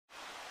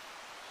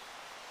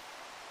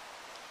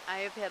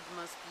I have had the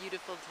most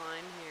beautiful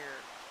time here.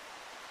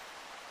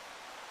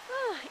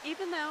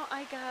 Even though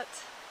I got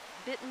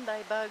bitten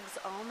by bugs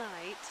all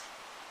night,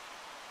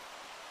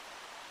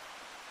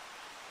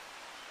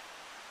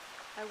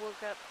 I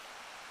woke up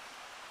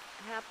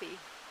happy.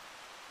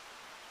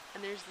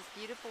 And there's this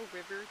beautiful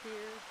river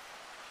here.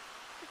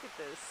 Look at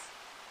this.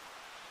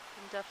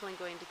 I'm definitely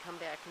going to come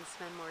back and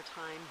spend more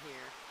time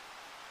here.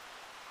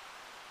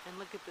 And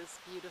look at this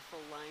beautiful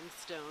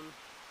limestone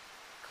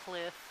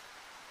cliff.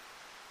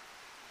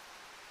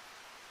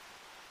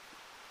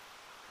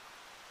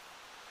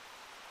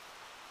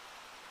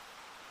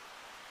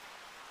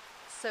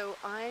 So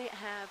I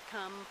have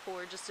come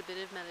for just a bit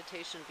of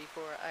meditation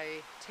before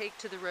I take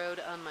to the road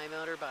on my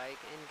motorbike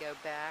and go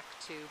back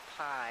to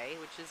Pai,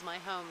 which is my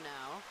home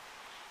now.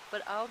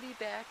 But I'll be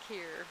back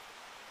here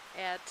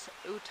at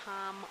Wat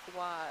Tam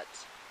Wua.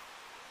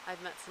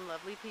 I've met some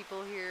lovely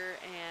people here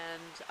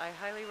and I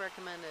highly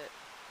recommend it.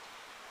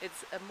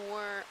 It's a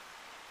more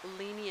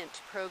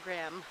lenient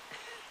program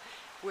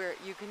where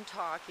you can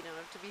talk, you don't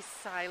have to be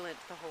silent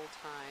the whole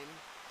time.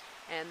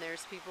 And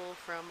there's people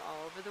from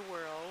all over the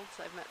world.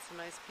 I've met some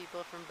nice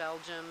people from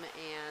Belgium,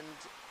 and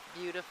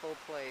beautiful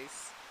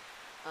place.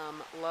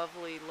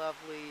 Lovely,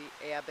 lovely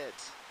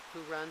abbot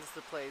who runs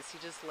the place. He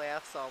just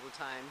laughs all the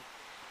time.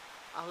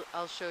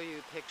 I'll show you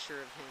a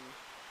picture of him.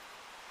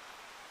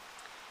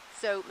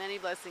 So many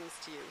blessings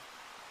to you.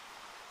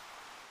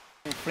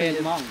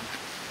 Friend monk.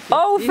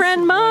 Oh,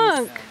 friend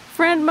monk.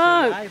 Friend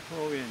monk.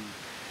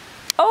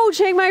 Oh,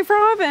 Chiang Mai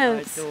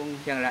province.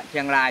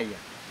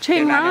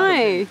 Chiang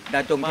Mai.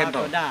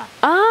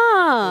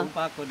 Ah,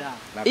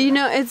 you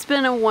know, it's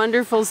been a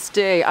wonderful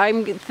stay.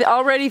 I'm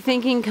already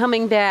thinking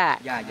coming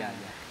back.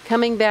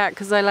 Coming back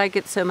because I like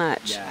it so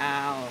much.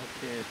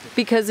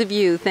 Because of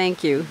you,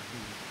 thank you.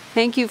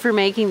 Thank you for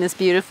making this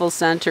beautiful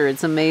center.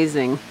 It's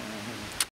amazing.